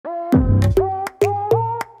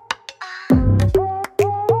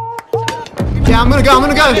I'm gonna go. I'm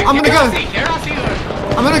gonna go. I'm gonna go.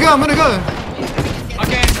 I'm gonna go. I'm gonna go.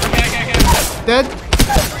 Okay. Dead.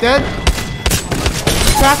 Dead.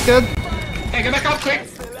 Crack. Dead. Okay, go back up quick.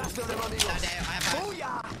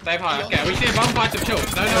 Stay high. Okay, we see a bomb fight some chill.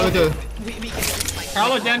 No. Yeah, we do.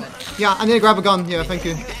 Carlo, then. Yeah, I need to grab a gun. Yeah, thank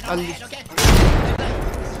you.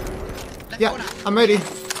 Yeah, I'm ready.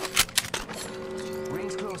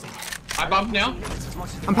 I bumped now.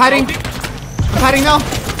 I'm padding. I'm padding now.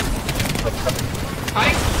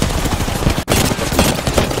 Padding.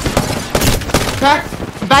 Crack.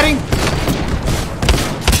 I'm batting.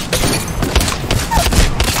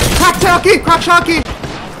 Crack Sharky. Crack Sharky.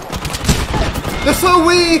 They're so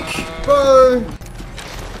weak, bro.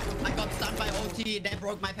 I got stunned by OT. That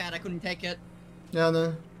broke my pad. I couldn't take it. Yeah,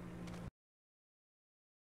 no.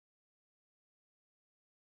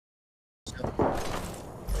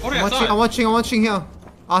 I'm watching here.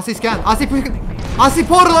 RC scan. RC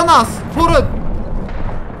portal on us. Portal.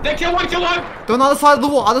 They kill one. They're on the other side of the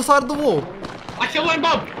wall. Other side of the wall. I killed one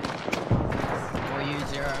bomb.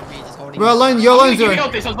 We're alone. You're alone, Zero.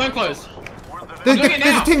 This is zone close. There's a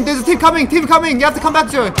team. There's a team coming. Team coming. You have to come back,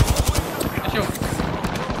 Zero. Sure.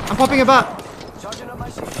 I'm popping it back.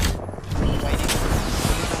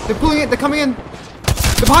 They're pulling it. They're coming in.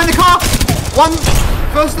 They're behind the car. One.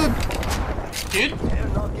 Firsted. Dude.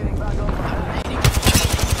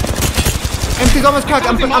 Empty's almost cracked.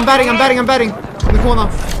 I'm batting. In the corner.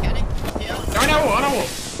 On our wall.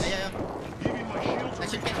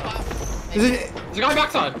 There's a guy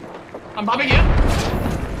backside. I'm bombing you.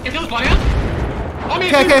 If you're flying out.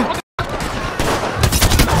 Okay.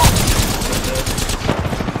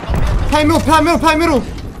 Play middle. Play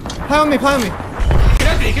on me.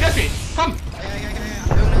 Get at me. Come.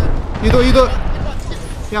 You do it.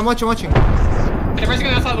 Yeah, I'm watching. Okay, pressing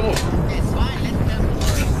on the outside of the wall.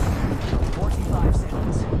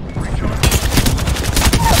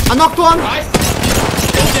 I knocked one. Nice.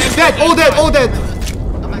 All dead.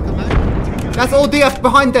 That's all DF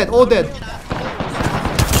behind dead. All dead.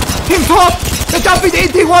 Team top. They're jumping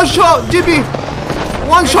into one shot. Jibby.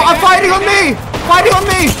 One shot. I'm fighting on me.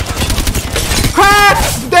 Crack.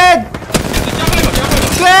 Dead.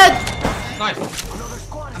 Dead. Nice.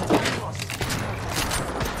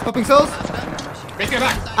 Popping cells. Go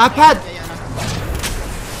back. Apac.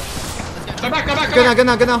 Go back. Go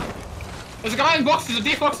now. There's a guy in boxes,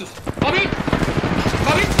 deep boxes. Bobby.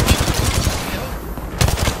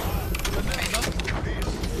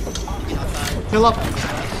 Heal up.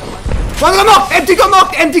 One got knocked. Empty got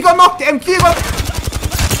knocked.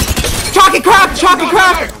 Sharky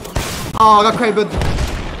crack. Oh, I got crabbed.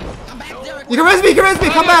 You can res me.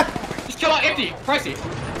 Come back. Just kill out empty. Pricey.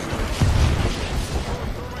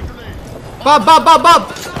 Bob. I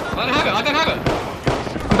don't have it.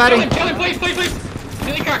 I'm batting. Kill him, please.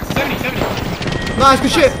 Nearly cracked. 70. Nice,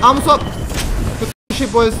 good shit. Armor swap. Good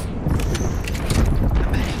shit, boys.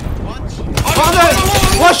 Oh no!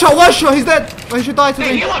 One shot. He's dead. Oh, he should die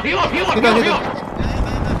today. Heal up.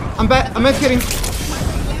 I'm meditating.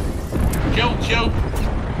 Chill.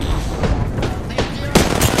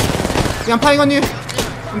 Yeah, I'm playing on you.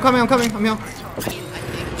 I'm coming. I'm here.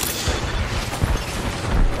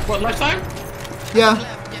 What, left side? Yeah.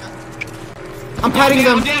 I'm padding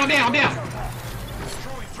them. I'm down.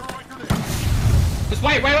 Just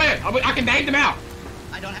wait. I can nade them out.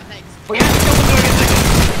 I don't have tanks. But you have to kill them so I get seconds.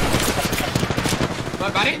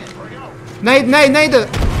 Right, buddy? Nade it.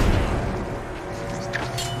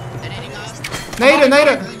 Nade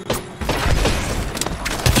it.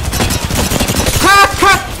 Crack.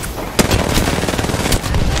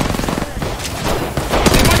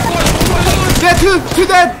 Dead, two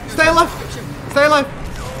dead. Stay alive.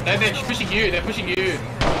 They're pushing you.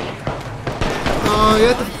 Oh, you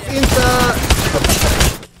have to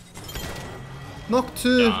knock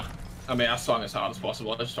two. Nah. I mean, I swung as hard as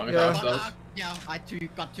possible. I just swung as hard as does. Yeah, I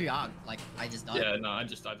got two arcs. Like, I just died. Yeah, no, I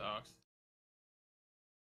just died to arcs.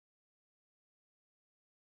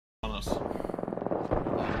 On us.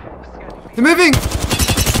 They're moving.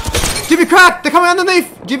 Jibby cracked. They're coming underneath.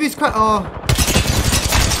 Jibby's cracked. Oh.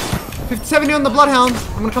 50-70 on the Bloodhound.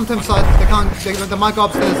 I'm gonna come to him side. They can't. They might go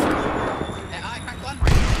upstairs. I cracked one.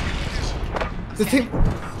 The team.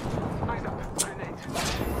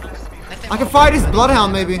 I can fight his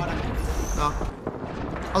Bloodhound maybe. No.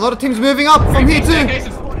 A lot of teams moving up from here too.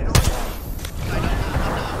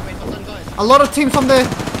 A lot of teams from there.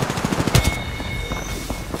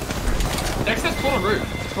 Next is corner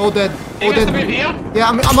roof. All dead. All dead. Yeah,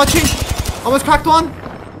 I'm watching. Almost cracked one.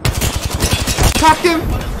 Cracked him.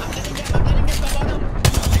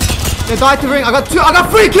 They died to ring. I got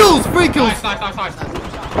 3 kills. 3 kills. Nice.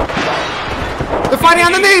 They're fighting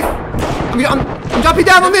underneath. I'm jumping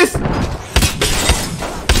down on this.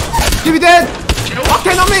 Jimmy dead.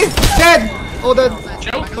 Okay, not me. Dead. All dead.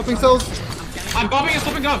 Stopping souls. I'm bombing and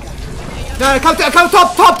stopping guns. No, come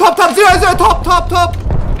top. 0-0, top.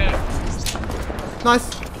 Okay. Nice.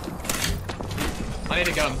 I need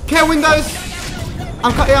a gun. Care windows.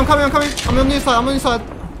 I'm coming. I'm on your side.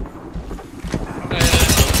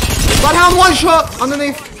 Right hand, one shot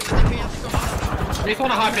underneath. We just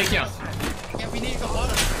want a high peek here.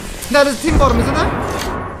 No, there's a team bottom, isn't there?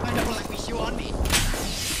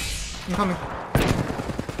 I'm coming.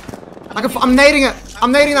 I'm nading it.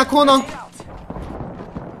 I'm nading that corner.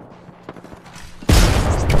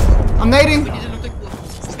 I'm nading.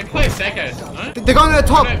 They play staircase, no? They're going to the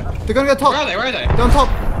top. They're going to go top. Where are they? They're on top.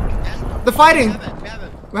 They're fighting.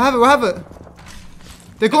 We have it.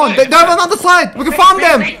 They're gone. They're on the other side. We can farm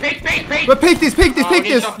them. We'll pick this.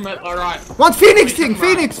 Alright. One Phoenix thing.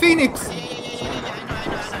 Phoenix.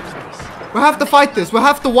 We have to fight this. We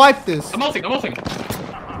have to wipe this. I'm ulting.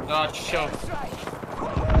 Sure.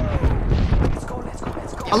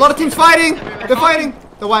 A lot of teams fighting. They're fighting.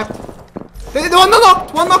 They're wiped. They're on the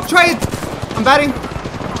knock. One knock trade. I'm batting.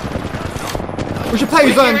 We should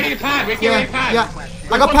play zone. Yeah.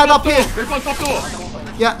 I got pad up here.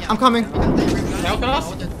 Yeah, I'm coming. Help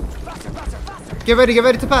us. Get ready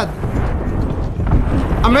to pad.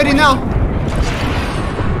 I'm ready now.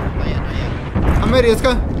 I'm ready, let's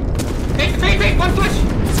go. Fake, one flash.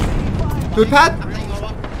 Do we pad?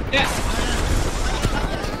 Yeah.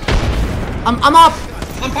 I'm up.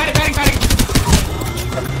 I'm fighting.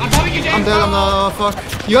 I'm bombing you, James. I'm dead, fuck.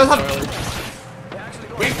 You guys have...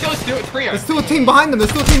 We can still do it trio. There's still a team behind them.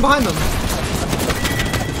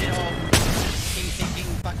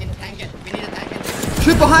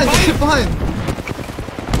 Shoot behind.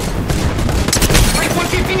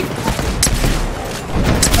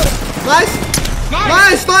 Nice.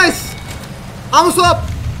 Almost up.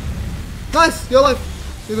 Nice, you're alive.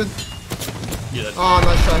 You're good. Yeah. Oh,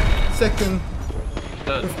 nice try. Second.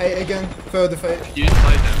 With 8 again. Third with 8.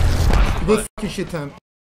 Good fucking shit time.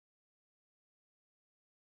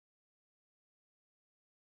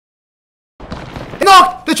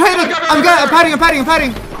 No! The trader! I'm padding.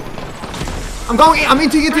 I'm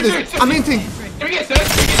inting into this. I'm inting. Can we get first?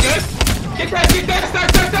 Get first!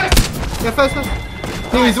 Yeah, first.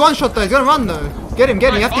 He's one shot though. He's gonna run though. Get him.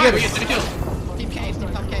 You have to get him. Team cave,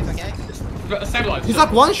 okay? Stabilize. He's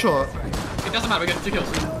like one shot. It doesn't matter, we get 2 kills.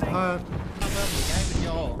 Alright.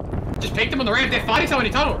 Just pick them on the ramp, they're fighting someone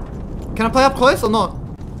in tunnel. Can I play up close or not? I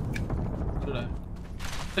don't know.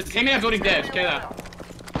 There's a team in our building dead, okay that.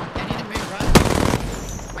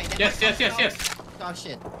 Yes. Oh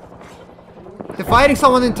shit. They're fighting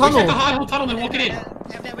someone in We just have to tunnel. hide whole tunnel and walk it in. They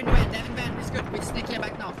have window in, it's good. We just need to clear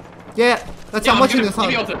back now. Yeah, that's I'm watching this. Give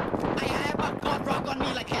me Huh? ulti. I have a god rock on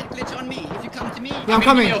me, like head glitch on me. If you come to me. Yeah, I'm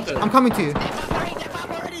coming to you. They're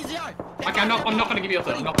already, Zio. Okay, I'm not gonna give you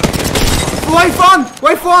ulti. I'm not gonna give you ulti.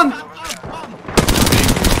 Wait for one.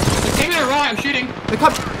 The team in the right, I'm shooting. They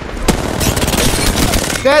come.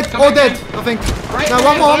 Dead. All dead. I think. No,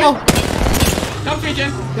 one more. Come to me,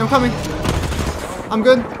 Jen. Yeah, I'm coming. I'm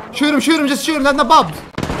good. Shoot him. Just shoot him. That's the bubs.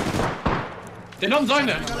 They're not in zone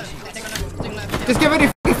though. Just get ready.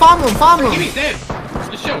 Farm them. He's dead.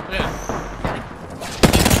 Just chill, yeah.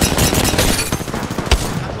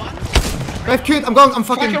 Ref cute. I'm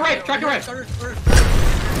fucking. Track your right.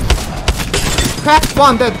 Crack.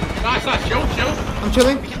 One dead. Nice, chill. I'm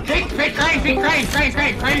chilling. Big crane.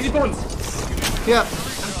 Crane is important. Yeah.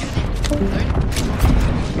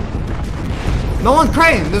 No one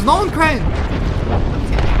crane. There's no one crane.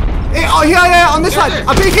 Hey, oh yeah, on this side.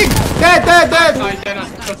 I'm peeking. Dead. Nice.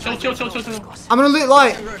 Chill. I'm gonna loot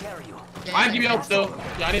light. I'll give you help still.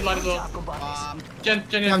 Yeah, I need light as well. Jen.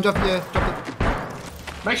 Yeah, I'm dropping. Yeah, drop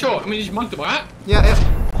it. Make sure. You just monk them, alright? Yeah.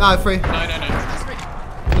 No, free. No.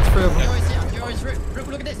 It's free of them.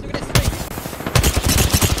 Look at this.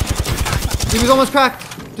 He was almost cracked.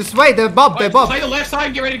 Just wait. They're bob. Play the left side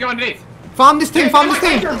and get ready to go underneath. Farm this team. You're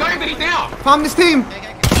going underneath now. Farm this team.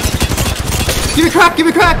 Give me crack.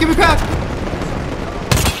 Killing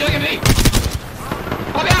underneath.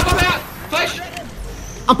 Pop out. Flash.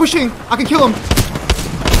 I'm pushing. I can kill him.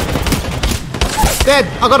 Dead.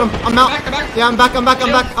 I got him. I'm out. Come back. Yeah, I'm back. I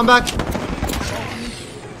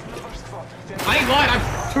need light. I'm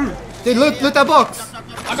 2. Dude, loot that box.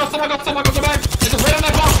 I got some. Go back. There's a red on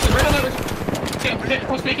that box. Hit.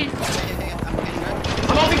 What's speaking?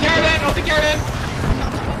 I'm ulting caravan.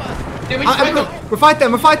 Yeah, we just fight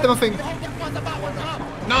them. We fight them, I think.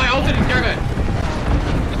 No, I ulted in caravan.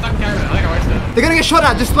 It's not caravan. I think I wasted it. They're gonna get shot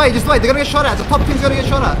at. Just wait. They're gonna get shot at. The top team's gonna get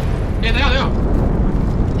shot at. Yeah, they are.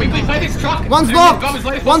 We play this truck. One's and knocked. go as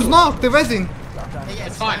late as One's possible. knocked. They're rezzing. Yeah,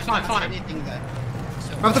 It's fine, it's fine, it's fine. Anything though. I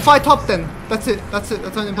have to fight top then. That's it. That's it.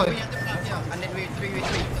 That's only We play. have to fight here, and then we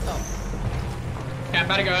 3v3 for top. Okay, I'm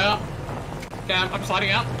about to go out. Okay, I'm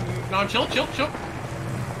sliding out. No, chill.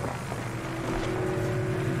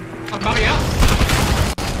 I'm coming out.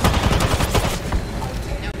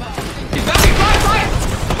 He's back, fire!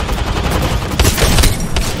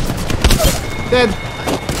 Dead.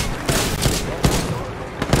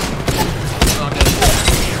 Oh, I'm dead.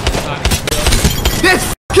 This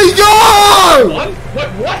fucking yo!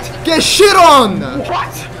 What? Get shit on.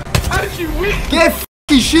 What? How did you win? Get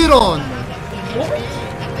fucking shit on.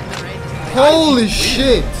 Holy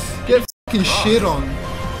shit. Get fucking shit on.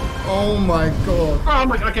 Oh my god. Oh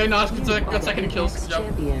my god, okay, nice. Got second kills. Good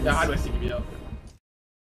job. Yeah, how do I stick you out?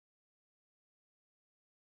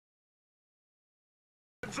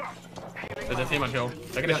 There's a team on hill.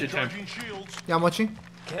 They're gonna shoot him. Yeah, I'm watching.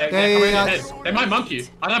 They might monk you.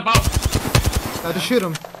 I don't buff. Just shoot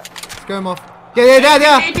him. Let's go him off. Yeah.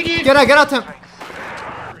 Get out, Tim.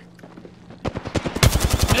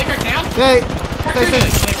 Take her down. Hey. Stay.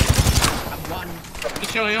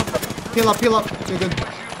 Just chill here. Heal up. You're good.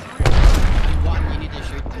 One, you need to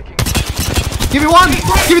shoot. Give me one.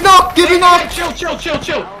 Give me knock.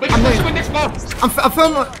 Chill. We I'm can push there. them with next mob. I'm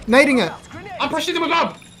firm nading it. I'm pushing them with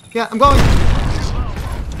mob. Yeah, I'm going.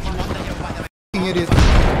 Fucking idiot.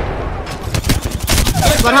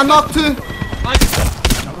 Let him knock too. Nice.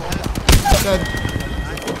 Dead.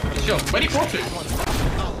 Chill. Where do you fall to?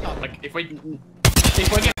 Like, if we get...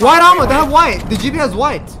 White armor. They have white. The GB has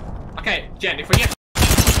white. Okay, Jen, if we get...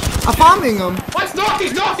 I'm farming him. What's knocked?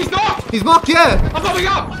 He's knocked! He's knocked, yeah. I'm popping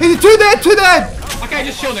up! He's two dead. Okay,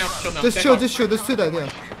 just chill now. Just chill. There's two dead, yeah.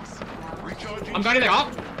 I'm going in there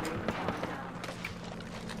up.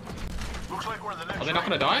 Are they not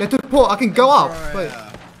gonna die? They took port. I can go up. Wait.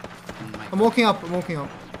 I'm walking up.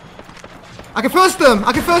 I can first them.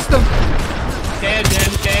 Dead.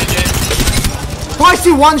 Twice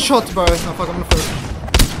you one shot, bro. No, fuck, I'm gonna first.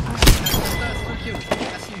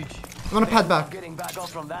 I'm gonna pad back.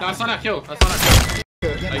 No, it's not our kill. I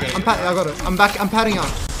got it. I'm back. I'm padding up.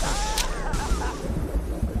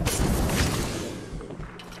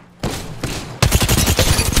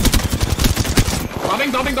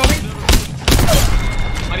 Bombing.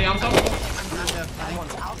 Money arms up.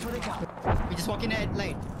 We just walk in there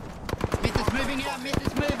late. Mid is moving here,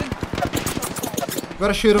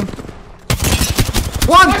 Gotta shoot him.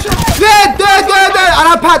 One! Dead!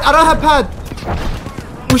 I don't have pad.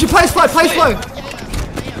 We should play slow. Come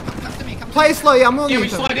to me, Play slow, yeah, I'm on Yeah, you. we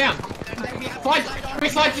slide down.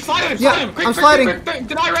 Just slide him. Yeah, Quick, I'm sliding. Quick.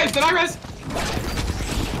 Did I res?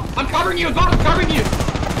 I'm covering you, I'm covering you.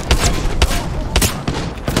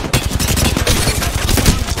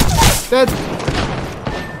 Dead.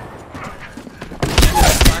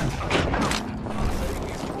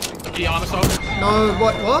 Yeah, I'm assault. No,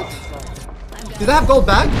 what? Did they have gold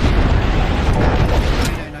bag?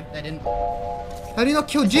 No, they didn't. How do you not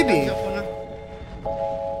kill Jibby?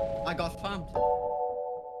 I got farmed.